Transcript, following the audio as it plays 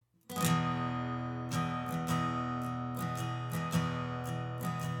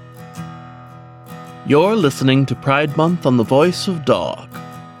You're listening to Pride Month on the Voice of Dog.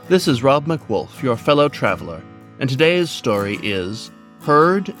 This is Rob McWolf, your fellow traveler, and today's story is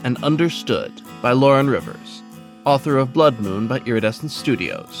Heard and Understood by Lauren Rivers, author of Blood Moon by Iridescent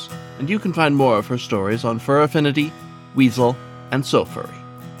Studios, and you can find more of her stories on Fur Affinity, Weasel, and So Furry.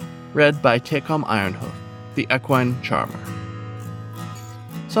 Read by Tecom Ironhoof, the equine charmer.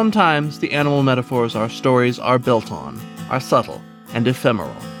 Sometimes the animal metaphors our stories are built on are subtle and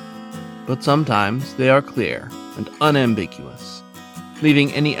ephemeral, but sometimes they are clear and unambiguous,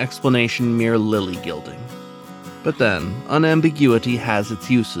 leaving any explanation mere lily gilding. But then, unambiguity has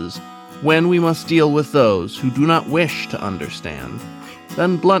its uses. When we must deal with those who do not wish to understand,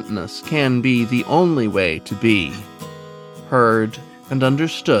 then bluntness can be the only way to be. Heard and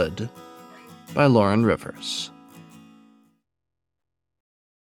Understood by Lauren Rivers.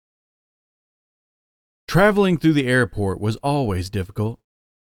 Traveling through the airport was always difficult.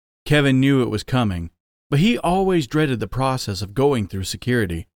 Kevin knew it was coming, but he always dreaded the process of going through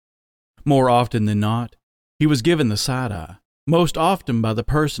security. More often than not, he was given the side eye, most often by the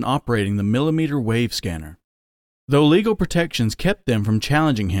person operating the millimeter wave scanner. Though legal protections kept them from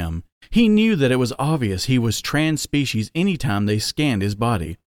challenging him, he knew that it was obvious he was trans-species anytime they scanned his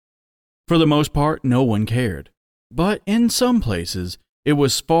body. For the most part, no one cared. But in some places, it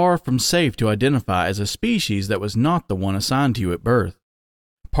was far from safe to identify as a species that was not the one assigned to you at birth.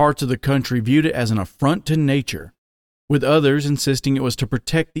 Parts of the country viewed it as an affront to nature, with others insisting it was to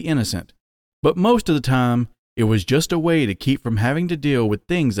protect the innocent. But most of the time, it was just a way to keep from having to deal with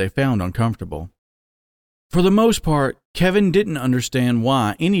things they found uncomfortable. For the most part, Kevin didn't understand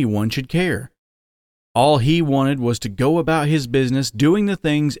why anyone should care. All he wanted was to go about his business doing the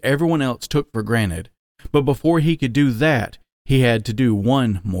things everyone else took for granted. But before he could do that, he had to do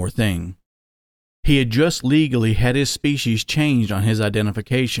one more thing. He had just legally had his species changed on his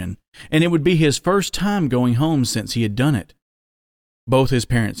identification, and it would be his first time going home since he had done it. Both his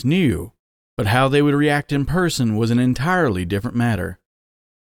parents knew, but how they would react in person was an entirely different matter.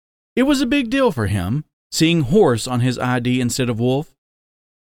 It was a big deal for him, seeing horse on his ID instead of wolf.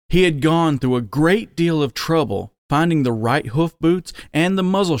 He had gone through a great deal of trouble finding the right hoof boots and the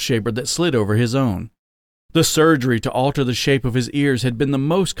muzzle shaper that slid over his own. The surgery to alter the shape of his ears had been the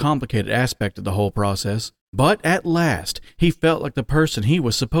most complicated aspect of the whole process, but at last he felt like the person he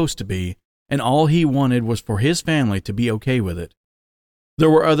was supposed to be, and all he wanted was for his family to be okay with it. There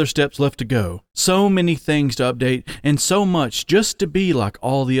were other steps left to go, so many things to update, and so much just to be like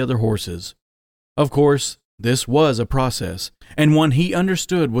all the other horses. Of course, this was a process, and one he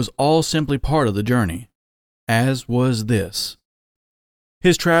understood was all simply part of the journey, as was this.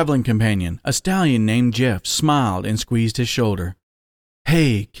 His traveling companion, a stallion named Jeff, smiled and squeezed his shoulder.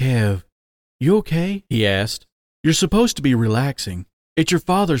 "Hey, Kev, you okay?" he asked. "You're supposed to be relaxing. It's your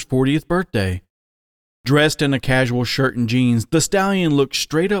father's 40th birthday." Dressed in a casual shirt and jeans, the stallion looked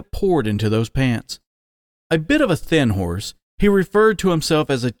straight up poured into those pants. A bit of a thin horse, he referred to himself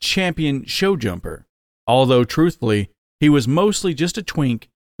as a champion show jumper, although truthfully, he was mostly just a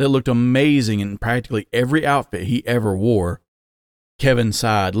twink that looked amazing in practically every outfit he ever wore. Kevin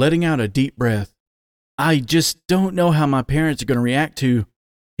sighed, letting out a deep breath. "I just don't know how my parents are going to react to,"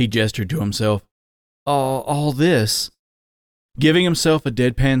 he gestured to himself, all this." Giving himself a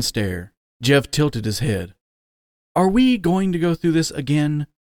deadpan stare, Jeff tilted his head. "Are we going to go through this again?"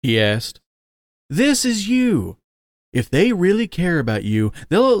 he asked. "This is you. If they really care about you,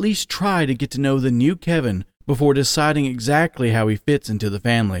 they'll at least try to get to know the new Kevin before deciding exactly how he fits into the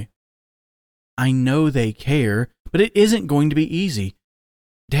family." "I know they care, but it isn't going to be easy.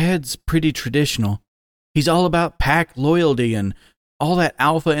 Dad's pretty traditional. He's all about pack loyalty and all that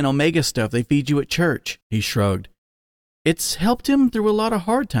alpha and omega stuff they feed you at church," he shrugged. "It's helped him through a lot of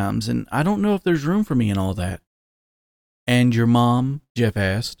hard times, and I don't know if there's room for me in all that." "And your mom?" Jeff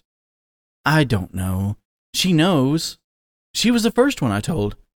asked. "I don't know. She knows. She was the first one I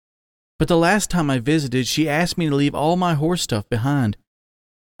told. But the last time I visited, she asked me to leave all my horse stuff behind.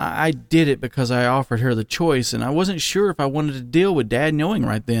 I did it because I offered her the choice, and I wasn't sure if I wanted to deal with Dad knowing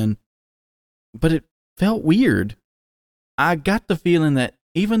right then. But it felt weird. I got the feeling that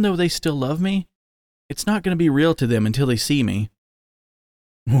even though they still love me, it's not going to be real to them until they see me."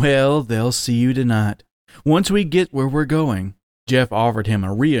 "Well, they'll see you tonight. Once we get where we're going," Jeff offered him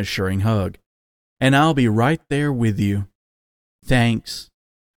a reassuring hug. "And I'll be right there with you." "Thanks.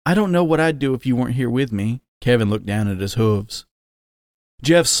 I don't know what I'd do if you weren't here with me." Kevin looked down at his hooves.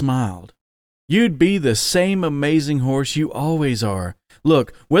 Jeff smiled. "You'd be the same amazing horse you always are.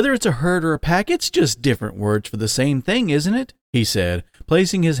 Look, whether it's a herd or a pack, it's just different words for the same thing, isn't it?" he said,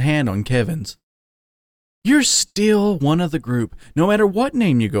 placing his hand on Kevin's. "You're still one of the group, no matter what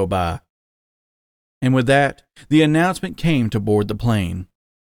name you go by." And with that, the announcement came to board the plane.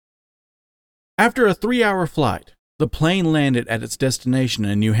 After a 3-hour flight, the plane landed at its destination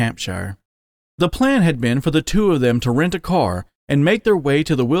in New Hampshire. The plan had been for the two of them to rent a car and make their way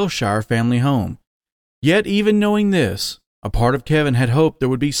to the Wilshire family home. Yet even knowing this, a part of Kevin had hoped there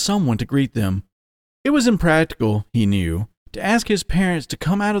would be someone to greet them. It was impractical, he knew, to ask his parents to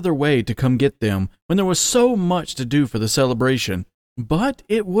come out of their way to come get them when there was so much to do for the celebration, but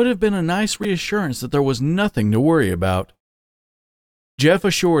it would have been a nice reassurance that there was nothing to worry about. Jeff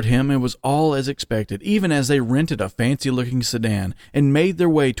assured him it was all as expected, even as they rented a fancy-looking sedan and made their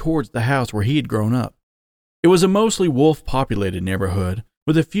way towards the house where he had grown up. It was a mostly wolf-populated neighborhood,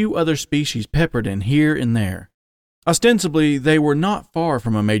 with a few other species peppered in here and there. Ostensibly, they were not far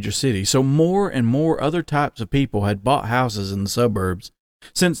from a major city, so more and more other types of people had bought houses in the suburbs,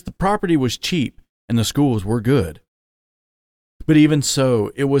 since the property was cheap and the schools were good. But even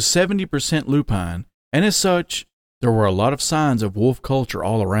so, it was 70% lupine, and as such, there were a lot of signs of wolf culture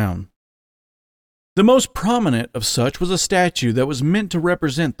all around. The most prominent of such was a statue that was meant to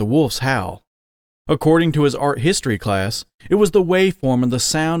represent the wolf's howl. According to his art history class, it was the waveform of the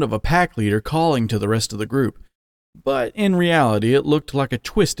sound of a pack leader calling to the rest of the group, but in reality it looked like a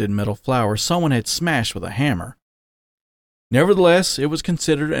twisted metal flower someone had smashed with a hammer. Nevertheless, it was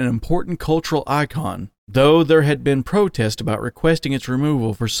considered an important cultural icon, though there had been protest about requesting its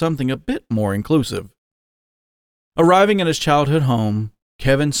removal for something a bit more inclusive. Arriving at his childhood home,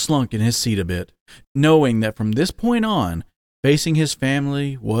 Kevin slunk in his seat a bit, knowing that from this point on, facing his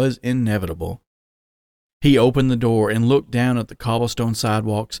family was inevitable. He opened the door and looked down at the cobblestone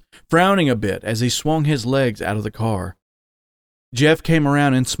sidewalks, frowning a bit as he swung his legs out of the car. Jeff came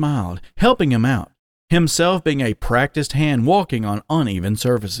around and smiled, helping him out, himself being a practiced hand walking on uneven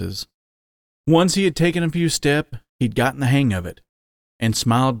surfaces. Once he had taken a few steps, he'd gotten the hang of it, and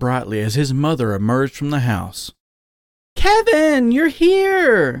smiled brightly as his mother emerged from the house. "Kevin, you're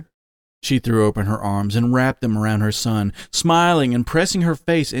here!" She threw open her arms and wrapped them around her son, smiling and pressing her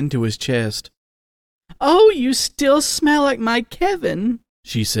face into his chest. "Oh, you still smell like my Kevin,"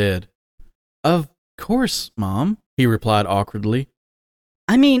 she said. "Of course, Mom," he replied awkwardly.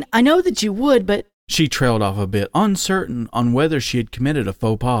 "I mean, I know that you would, but—" She trailed off a bit, uncertain on whether she had committed a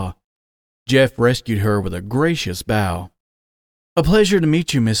faux pas. Jeff rescued her with a gracious bow. "A pleasure to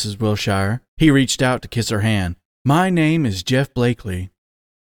meet you, Mrs. Wilshire." He reached out to kiss her hand. "My name is Jeff Blakely."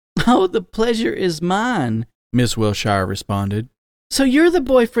 "Oh, the pleasure is mine," Miss Wilshire responded. "So you're the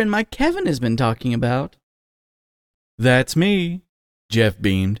boyfriend my Kevin has been talking about?" "That's me," Jeff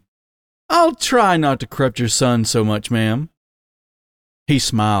beamed. "I'll try not to corrupt your son so much, ma'am." He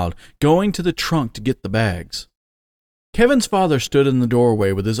smiled, going to the trunk to get the bags. Kevin's father stood in the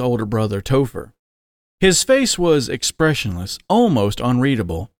doorway with his older brother, Topher. His face was expressionless, almost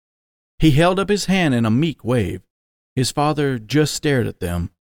unreadable. He held up his hand in a meek wave. His father just stared at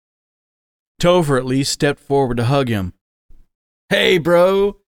them. Topher at least stepped forward to hug him. "Hey,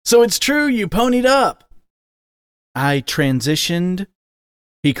 bro, so it's true you ponied up?" "I transitioned,"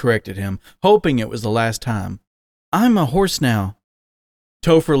 he corrected him, hoping it was the last time. "I'm a horse now."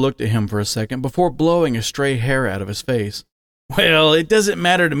 Topher looked at him for a second before blowing a stray hair out of his face. "Well, it doesn't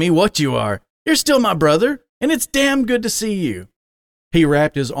matter to me what you are. You're still my brother, and it's damn good to see you." He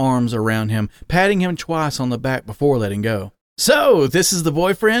wrapped his arms around him, patting him twice on the back before letting go. "So, this is the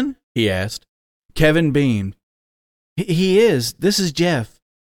boyfriend?" he asked. Kevin beamed. He is. This is Jeff."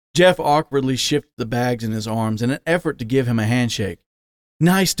 Jeff awkwardly shifted the bags in his arms in an effort to give him a handshake.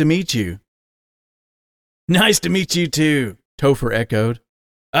 "Nice to meet you." "Nice to meet you, too," Topher echoed.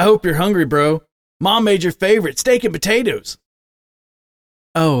 "I hope you're hungry, bro. Mom made your favorite, steak and potatoes."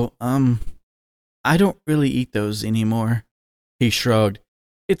 "Oh, I don't really eat those anymore." He shrugged.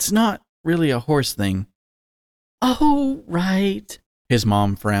 "It's not really a horse thing." "Oh, right." His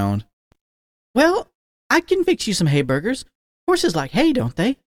mom frowned. "Well, I can fix you some hay burgers. Horses like hay, don't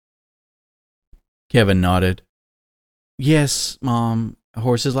they?" Kevin nodded. "Yes, Mom,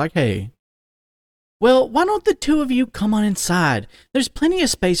 horses like hay." "Well, why don't the two of you come on inside? There's plenty of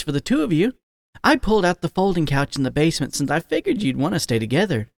space for the two of you. I pulled out the folding couch in the basement since I figured you'd want to stay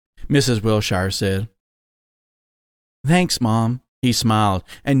together," Mrs. Wilshire said. "Thanks, Mom." He smiled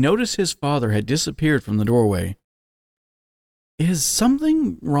and noticed his father had disappeared from the doorway. "Is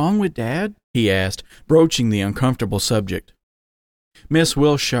something wrong with Dad?" he asked, broaching the uncomfortable subject. Miss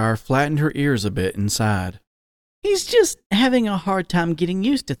Wilshire flattened her ears a bit and sighed. "He's just having a hard time getting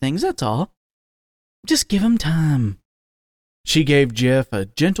used to things, that's all. Just give him time." She gave Jeff a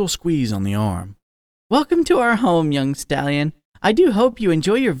gentle squeeze on the arm. "Welcome to our home, young stallion. I do hope you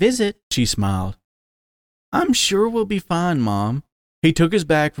enjoy your visit." She smiled. "I'm sure we'll be fine, Mom." He took his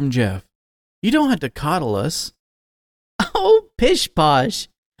bag from Jeff. You don't have to coddle us. Oh, pish-posh.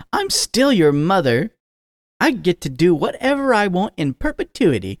 I'm still your mother. I get to do whatever I want in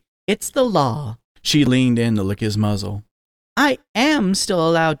perpetuity. It's the law. She leaned in to lick his muzzle. I am still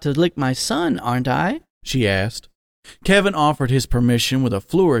allowed to lick my son, aren't I? She asked. Kevin offered his permission with a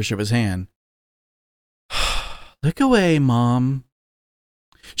flourish of his hand. Lick away, Mom.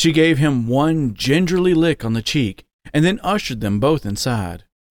 She gave him one gingerly lick on the cheek and then ushered them both inside.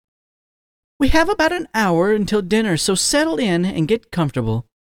 We have about an hour until dinner, so settle in and get comfortable.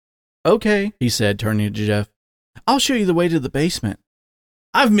 Okay, he said, turning to Jeff. I'll show you the way to the basement.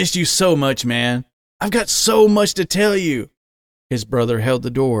 I've missed you so much, man. I've got so much to tell you. His brother held the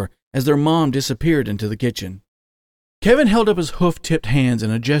door as their mom disappeared into the kitchen. Kevin held up his hoof-tipped hands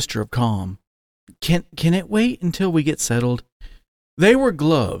in a gesture of calm. Can it wait until we get settled? They were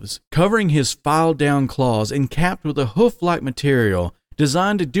gloves, covering his filed-down claws and capped with a hoof-like material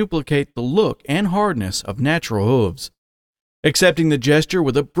designed to duplicate the look and hardness of natural hooves. Accepting the gesture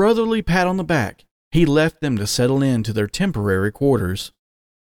with a brotherly pat on the back, he left them to settle into their temporary quarters.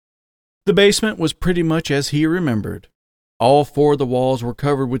 The basement was pretty much as he remembered. All four of the walls were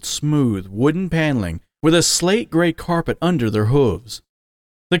covered with smooth wooden paneling with a slate-gray carpet under their hooves.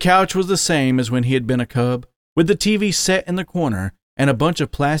 The couch was the same as when he had been a cub, with the TV set in the corner and a bunch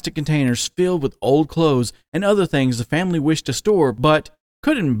of plastic containers filled with old clothes and other things the family wished to store but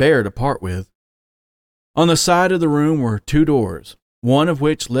couldn't bear to part with. On the side of the room were two doors, one of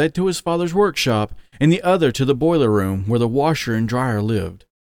which led to his father's workshop and the other to the boiler room where the washer and dryer lived.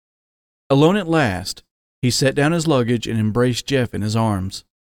 Alone at last, he set down his luggage and embraced Jeff in his arms.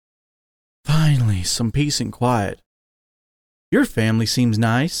 Finally, some peace and quiet. Your family seems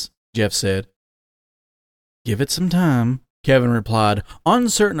nice, Jeff said. Give it some time, Kevin replied,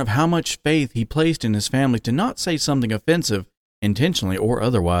 uncertain of how much faith he placed in his family to not say something offensive, intentionally or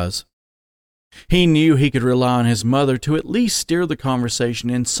otherwise. He knew he could rely on his mother to at least steer the conversation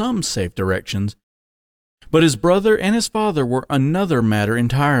in some safe directions. But his brother and his father were another matter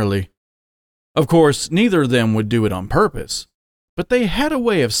entirely. Of course, neither of them would do it on purpose, but they had a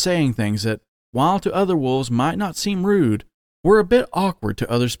way of saying things that, while to other wolves might not seem rude, were a bit awkward to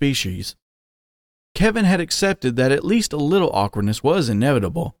other species. Kevin had accepted that at least a little awkwardness was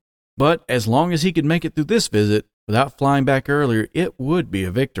inevitable, but as long as he could make it through this visit without flying back earlier, it would be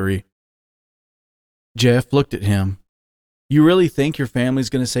a victory. Jeff looked at him. You really think your family's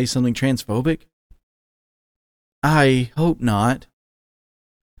going to say something transphobic? I hope not.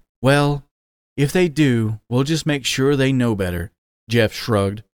 Well, if they do, we'll just make sure they know better, Jeff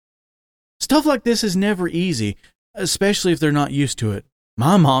shrugged. Stuff like this is never easy, especially if they're not used to it.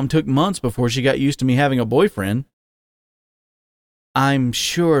 My mom took months before she got used to me having a boyfriend. I'm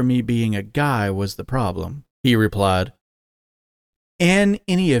sure me being a guy was the problem, he replied. In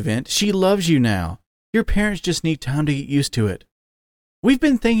any event, she loves you now. Your parents just need time to get used to it. We've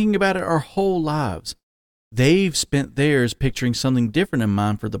been thinking about it our whole lives. They've spent theirs picturing something different in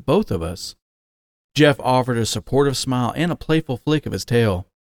mind for the both of us. Jeff offered a supportive smile and a playful flick of his tail.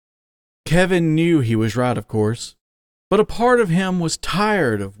 Kevin knew he was right, of course, but a part of him was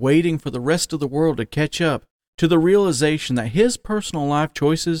tired of waiting for the rest of the world to catch up to the realization that his personal life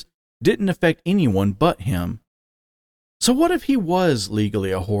choices didn't affect anyone but him. So what if he was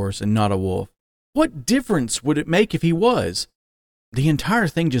legally a horse and not a wolf? What difference would it make if he was? The entire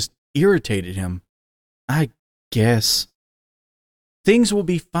thing just irritated him. I guess. Things will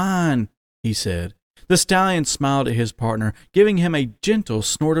be fine, he said. The stallion smiled at his partner, giving him a gentle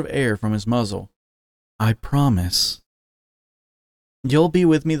snort of air from his muzzle. I promise. You'll be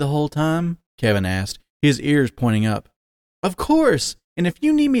with me the whole time? Kevin asked, his ears pointing up. Of course, and if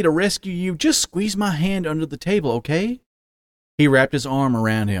you need me to rescue you, just squeeze my hand under the table, okay? He wrapped his arm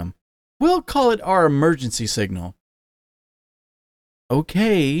around him. We'll call it our emergency signal.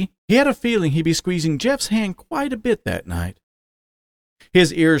 Okay. He had a feeling he'd be squeezing Jeff's hand quite a bit that night.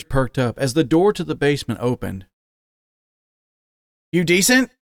 His ears perked up as the door to the basement opened. You decent?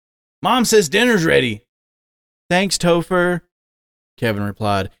 Mom says dinner's ready. Thanks, Topher, Kevin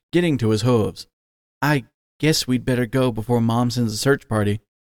replied, getting to his hooves. I guess we'd better go before Mom sends a search party.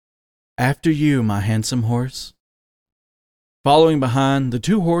 After you, my handsome horse. Following behind, the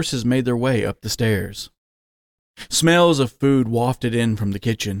two horses made their way up the stairs. Smells of food wafted in from the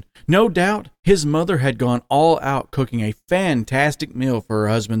kitchen. No doubt his mother had gone all out cooking a fantastic meal for her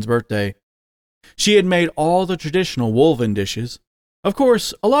husband's birthday. She had made all the traditional woven dishes. Of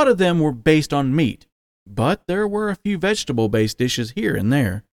course, a lot of them were based on meat, but there were a few vegetable-based dishes here and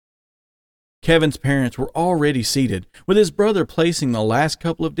there. Kevin's parents were already seated, with his brother placing the last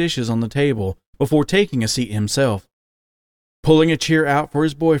couple of dishes on the table before taking a seat himself. Pulling a chair out for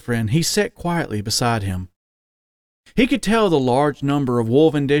his boyfriend, he sat quietly beside him. He could tell the large number of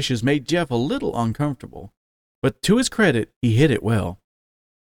woven dishes made Jeff a little uncomfortable, but to his credit, he hid it well.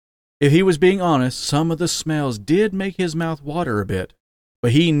 If he was being honest, some of the smells did make his mouth water a bit,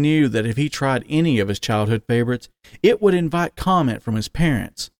 but he knew that if he tried any of his childhood favorites, it would invite comment from his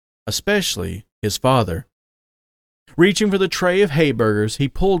parents, especially his father. Reaching for the tray of hay burgers, he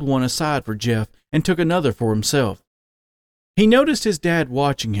pulled one aside for Jeff and took another for himself. He noticed his dad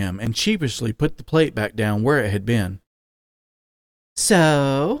watching him and sheepishly put the plate back down where it had been.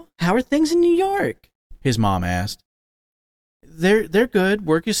 So, how are things in New York? His mom asked. They're good,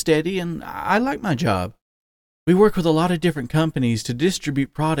 work is steady, and I like my job. We work with a lot of different companies to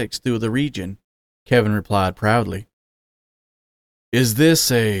distribute products through the region, Kevin replied proudly. Is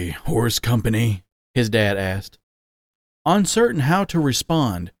this a horse company? His dad asked. Uncertain how to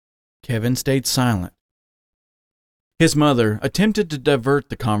respond, Kevin stayed silent. His mother attempted to divert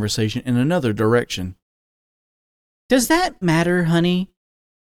the conversation in another direction. Does that matter, honey?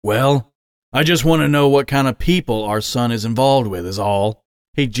 Well, I just want to know what kind of people our son is involved with is all.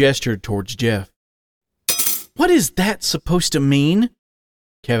 He gestured towards Jeff. What is that supposed to mean?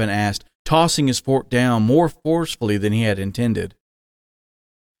 Kevin asked, tossing his fork down more forcefully than he had intended.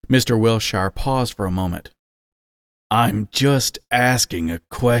 Mr. Wilshire paused for a moment. I'm just asking a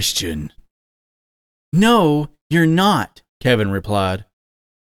question. No, you're not, Kevin replied.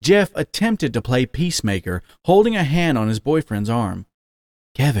 Jeff attempted to play peacemaker, holding a hand on his boyfriend's arm.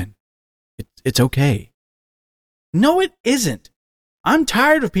 Kevin, it's okay. No, it isn't. I'm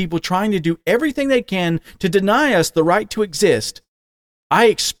tired of people trying to do everything they can to deny us the right to exist. I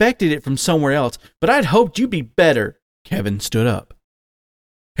expected it from somewhere else, but I'd hoped you'd be better. Kevin stood up.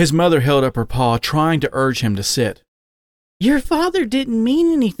 His mother held up her paw, trying to urge him to sit. Your father didn't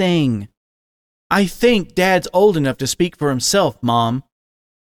mean anything. I think Dad's old enough to speak for himself, Mom.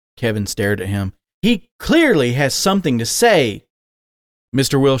 Kevin stared at him. He clearly has something to say.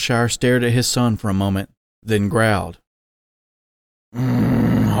 Mr. Wilshire stared at his son for a moment, then growled.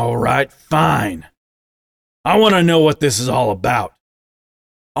 All right, fine. I want to know what this is all about.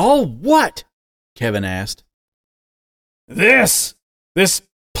 All what? Kevin asked. This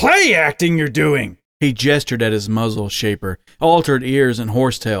play acting you're doing. He gestured at his muzzle shaper, altered ears, and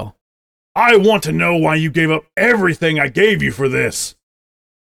horsetail. I want to know why you gave up everything I gave you for this.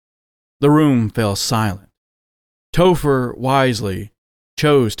 The room fell silent. Topher wisely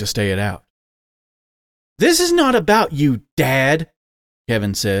chose to stay it out. This is not about you, Dad,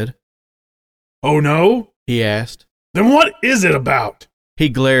 Kevin said. Oh, no? He asked. Then what is it about? He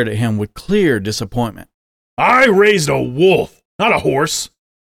glared at him with clear disappointment. I raised a wolf, not a horse.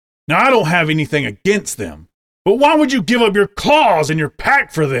 Now, I don't have anything against them, but why would you give up your claws and your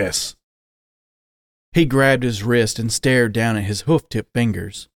pack for this? He grabbed his wrist and stared down at his hoof-tipped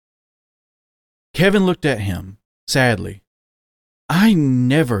fingers. Kevin looked at him, sadly. I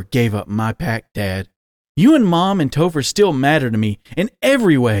never gave up my pack, Dad. You and Mom and Topher still matter to me in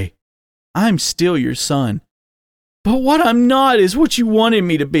every way. I'm still your son. But what I'm not is what you wanted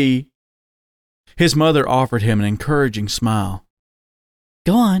me to be. His mother offered him an encouraging smile.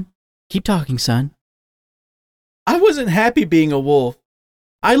 Go on. Keep talking, son. I wasn't happy being a wolf.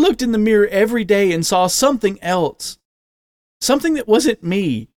 I looked in the mirror every day and saw something else. Something that wasn't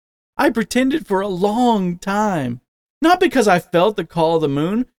me. I pretended for a long time. Not because I felt the call of the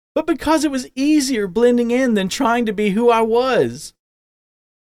moon, but because it was easier blending in than trying to be who I was.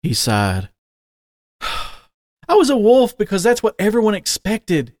 He sighed. I was a wolf because that's what everyone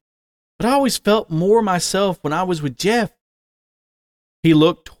expected. But I always felt more myself when I was with Jeff. He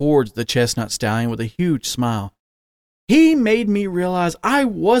looked towards the chestnut stallion with a huge smile. He made me realize I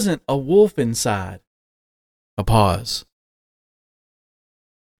wasn't a wolf inside. A pause.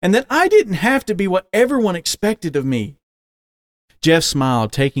 And that I didn't have to be what everyone expected of me. Jeff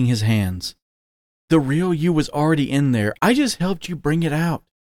smiled, taking his hands. The real you was already in there. I just helped you bring it out.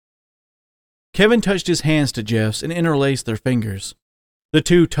 Kevin touched his hands to Jeff's and interlaced their fingers. The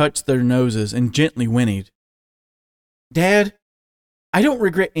two touched their noses and gently whinnied. Dad, I don't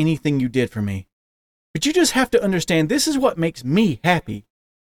regret anything you did for me. But you just have to understand this is what makes me happy.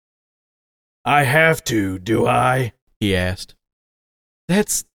 I have to, do I? He asked.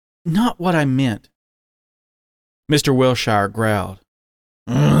 That's not what I meant. Mr. Wilshire growled.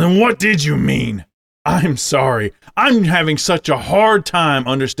 Then what did you mean? I'm sorry. I'm having such a hard time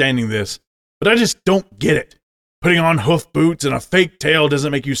understanding this, but I just don't get it. Putting on hoof boots and a fake tail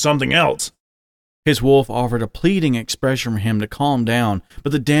doesn't make you something else. His wolf offered a pleading expression for him to calm down,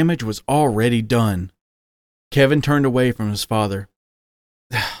 but the damage was already done. Kevin turned away from his father.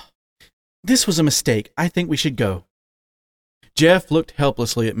 This was a mistake. I think we should go. Jeff looked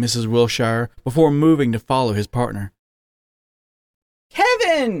helplessly at Mrs. Wilshire before moving to follow his partner.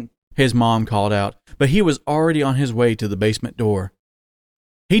 Kevin! His mom called out, but he was already on his way to the basement door.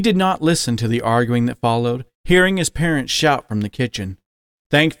 He did not listen to the arguing that followed, hearing his parents shout from the kitchen.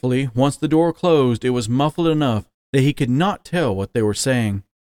 Thankfully, once the door closed, it was muffled enough that he could not tell what they were saying.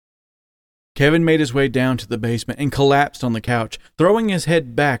 Kevin made his way down to the basement and collapsed on the couch, throwing his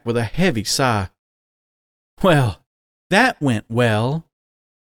head back with a heavy sigh. Well, that went well.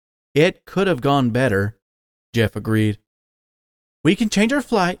 It could have gone better, Jeff agreed. We can change our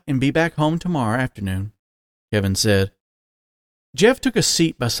flight and be back home tomorrow afternoon, Kevin said. Jeff took a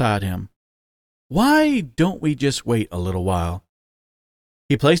seat beside him. Why don't we just wait a little while?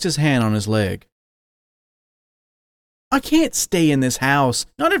 He placed his hand on his leg. I can't stay in this house,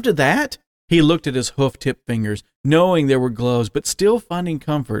 not after that. He looked at his hoof-tipped fingers, knowing there were gloves, but still finding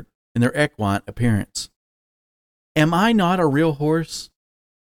comfort in their equine appearance. Am I not a real horse?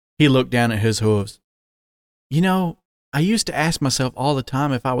 He looked down at his hooves. You know, I used to ask myself all the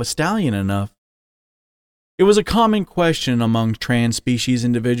time if I was stallion enough. It was a common question among trans-species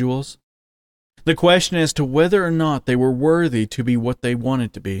individuals. The question as to whether or not they were worthy to be what they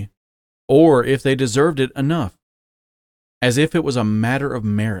wanted to be, or if they deserved it enough, as if it was a matter of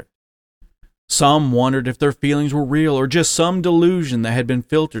merit. Some wondered if their feelings were real or just some delusion that had been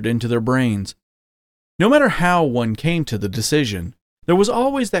filtered into their brains. No matter how one came to the decision, there was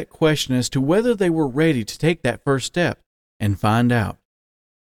always that question as to whether they were ready to take that first step and find out.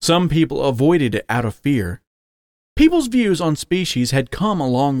 Some people avoided it out of fear. People's views on species had come a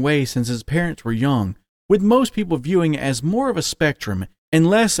long way since his parents were young, with most people viewing it as more of a spectrum and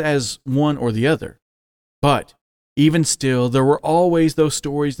less as one or the other. But even still, there were always those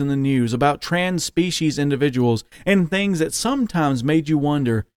stories in the news about trans-species individuals and things that sometimes made you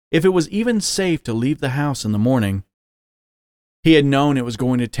wonder if it was even safe to leave the house in the morning. He had known it was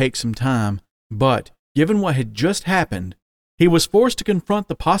going to take some time, but given what had just happened, he was forced to confront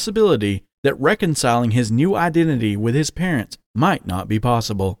the possibility that reconciling his new identity with his parents might not be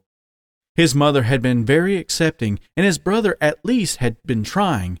possible. His mother had been very accepting, and his brother at least had been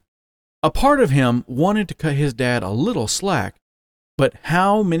trying. A part of him wanted to cut his dad a little slack, but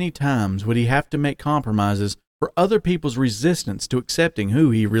how many times would he have to make compromises for other people's resistance to accepting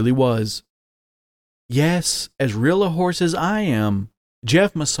who he really was? Yes, as real a horse as I am.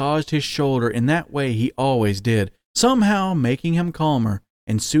 Jeff massaged his shoulder in that way he always did, somehow making him calmer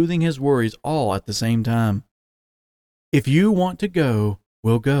and soothing his worries all at the same time. If you want to go,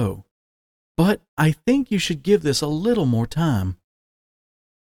 we'll go. But I think you should give this a little more time.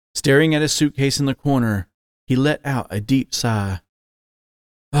 Staring at his suitcase in the corner, he let out a deep sigh.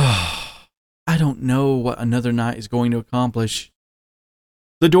 I don't know what another night is going to accomplish.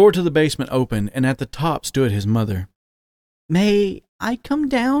 The door to the basement opened, and at the top stood his mother. May I come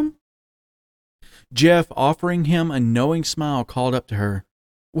down? Jeff, offering him a knowing smile, called up to her.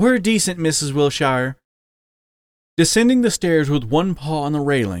 We're decent, Mrs. Wilshire. Descending the stairs with one paw on the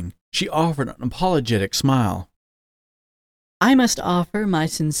railing, she offered an apologetic smile. I must offer my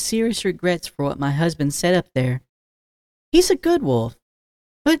sincerest regrets for what my husband set up there. He's a good wolf,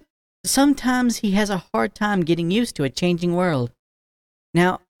 but sometimes he has a hard time getting used to a changing world.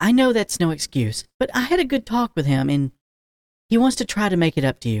 Now, I know that's no excuse, but I had a good talk with him, and he wants to try to make it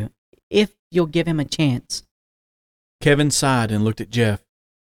up to you, if you'll give him a chance. Kevin sighed and looked at Jeff.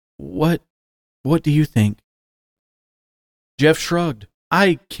 What do you think? Jeff shrugged.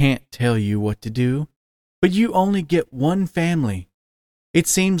 I can't tell you what to do. But you only get one family. It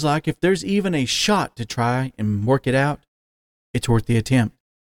seems like if there's even a shot to try and work it out, it's worth the attempt.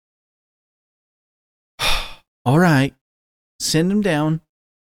 All right, send them down,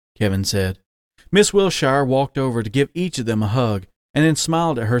 Kevin said. Miss Wilshire walked over to give each of them a hug and then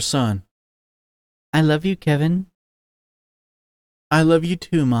smiled at her son. I love you, Kevin. I love you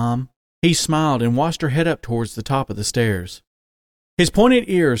too, Mom. He smiled and watched her head up towards the top of the stairs. His pointed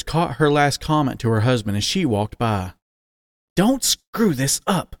ears caught her last comment to her husband as she walked by. Don't screw this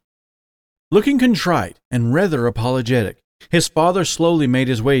up. Looking contrite and rather apologetic, his father slowly made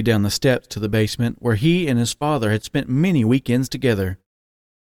his way down the steps to the basement where he and his father had spent many weekends together.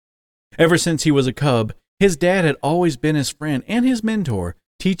 Ever since he was a cub, his dad had always been his friend and his mentor,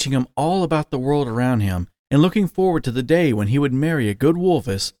 teaching him all about the world around him and looking forward to the day when he would marry a good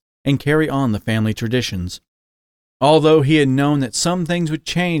wolfess and carry on the family traditions. Although he had known that some things would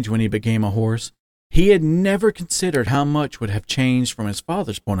change when he became a horse, he had never considered how much would have changed from his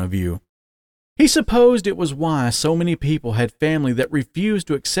father's point of view. He supposed it was why so many people had family that refused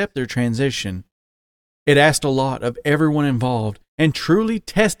to accept their transition. It asked a lot of everyone involved and truly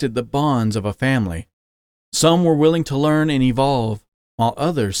tested the bonds of a family. Some were willing to learn and evolve, while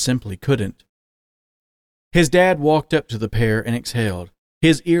others simply couldn't. His dad walked up to the pair and exhaled,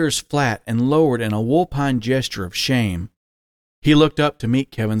 his ears flat and lowered in a wolpine gesture of shame. He looked up to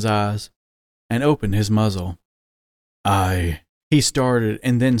meet Kevin's eyes and opened his muzzle. He started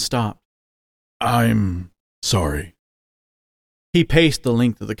and then stopped. I'm sorry. He paced the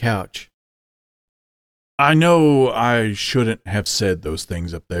length of the couch. I know I shouldn't have said those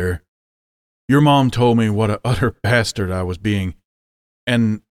things up there. Your mom told me what an utter bastard I was being,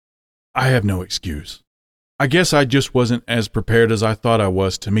 and I have no excuse. I guess I just wasn't as prepared as I thought I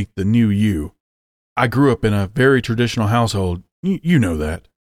was to meet the new you. I grew up in a very traditional household. You know that.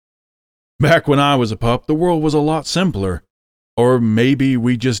 Back when I was a pup, the world was a lot simpler. Or maybe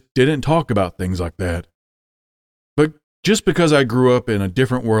we just didn't talk about things like that. But just because I grew up in a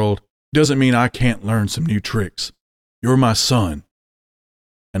different world doesn't mean I can't learn some new tricks. You're my son,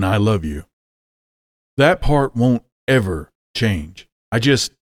 and I love you. That part won't ever change. I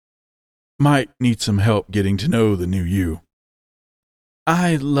just might need some help getting to know the new you.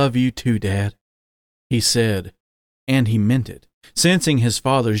 I love you too, Dad, he said, and he meant it, sensing his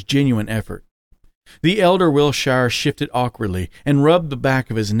father's genuine effort. The elder Wilshire shifted awkwardly and rubbed the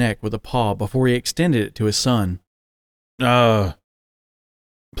back of his neck with a paw before he extended it to his son.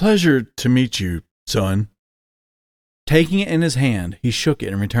 Pleasure to meet you, son. Taking it in his hand, he shook it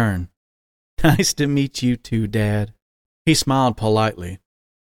in return. Nice to meet you too, Dad. He smiled politely.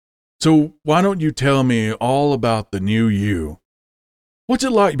 So why don't you tell me all about the new you? What's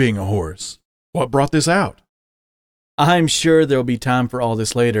it like being a horse? What brought this out? I'm sure there'll be time for all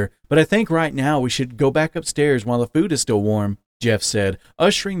this later, but I think right now we should go back upstairs while the food is still warm, Jeff said,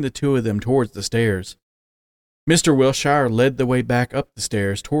 ushering the two of them towards the stairs. Mr. Wilshire led the way back up the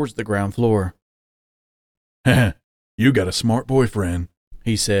stairs towards the ground floor. You got a smart boyfriend,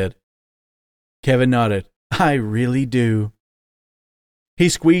 he said. Kevin nodded. I really do. He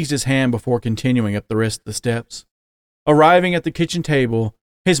squeezed his hand before continuing up the rest of the steps. Arriving at the kitchen table,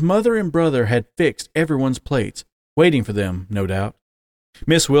 his mother and brother had fixed everyone's plates, waiting for them, no doubt.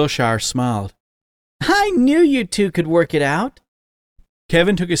 Miss Wilshire smiled. I knew you two could work it out.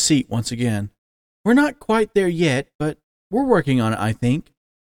 Kevin took a seat once again. We're not quite there yet, but we're working on it, I think.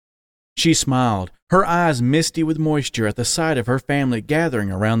 She smiled, her eyes misty with moisture at the sight of her family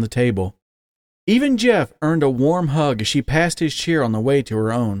gathering around the table. Even Jeff earned a warm hug as she passed his chair on the way to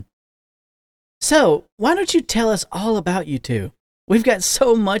her own. So, why don't you tell us all about you two? We've got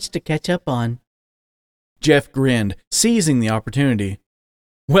so much to catch up on. Jeff grinned, seizing the opportunity.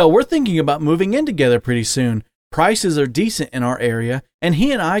 Well, we're thinking about moving in together pretty soon. Prices are decent in our area, and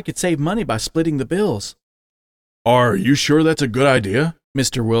he and I could save money by splitting the bills. Are you sure that's a good idea?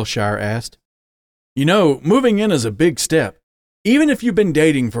 Mr. Wilshire asked. You know, moving in is a big step. Even if you've been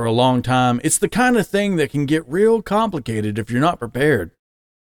dating for a long time, it's the kind of thing that can get real complicated if you're not prepared.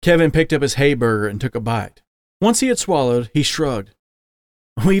 Kevin picked up his Hayburger and took a bite. Once he had swallowed, he shrugged.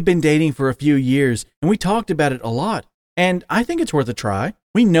 We've been dating for a few years, and we talked about it a lot, and I think it's worth a try.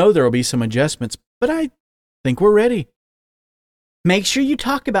 We know there will be some adjustments, but I think we're ready. Make sure you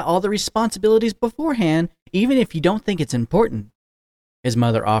talk about all the responsibilities beforehand, even if you don't think it's important, his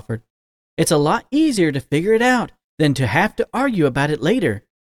mother offered. It's a lot easier to figure it out than to have to argue about it later.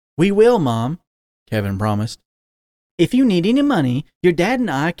 We will, Mom, Kevin promised. If you need any money, your dad and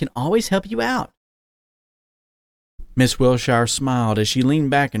I can always help you out. Miss Wilshire smiled as she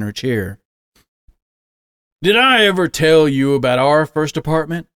leaned back in her chair. Did I ever tell you about our first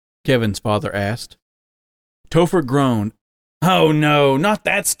apartment? Kevin's father asked. Topher groaned. Oh no, not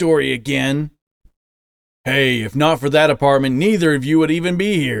that story again. Hey, if not for that apartment, neither of you would even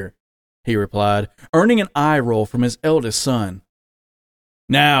be here, he replied, earning an eye roll from his eldest son.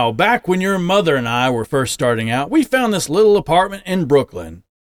 Now, back when your mother and I were first starting out, we found this little apartment in Brooklyn.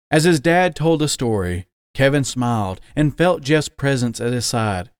 As his dad told the story, Kevin smiled and felt Jeff's presence at his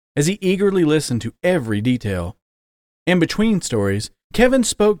side as he eagerly listened to every detail. In between stories, Kevin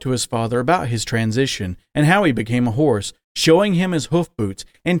spoke to his father about his transition and how he became a horse, showing him his hoof boots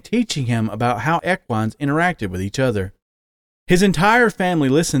and teaching him about how equines interacted with each other. His entire family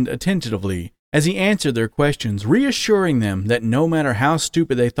listened attentively as he answered their questions, reassuring them that no matter how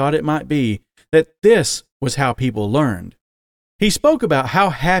stupid they thought it might be, that this was how people learned. He spoke about how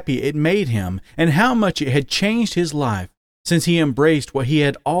happy it made him and how much it had changed his life since he embraced what he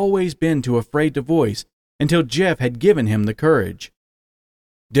had always been too afraid to voice until Jeff had given him the courage.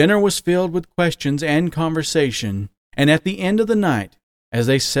 Dinner was filled with questions and conversation, and at the end of the night, as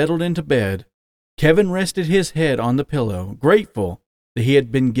they settled into bed, Kevin rested his head on the pillow, grateful that he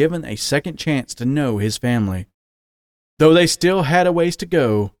had been given a second chance to know his family. Though they still had a ways to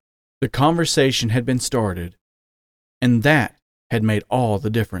go, The conversation had been started, and that had made all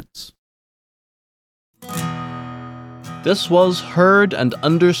the difference. This was Heard and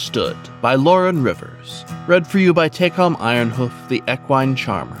Understood by Lauren Rivers, read for you by Tecom Ironhoof, the equine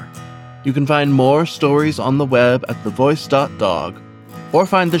charmer. You can find more stories on the web at thevoice.dog, or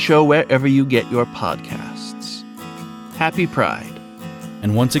find the show wherever you get your podcasts. Happy Pride.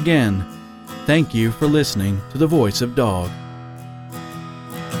 And once again, thank you for listening to The Voice of Dog.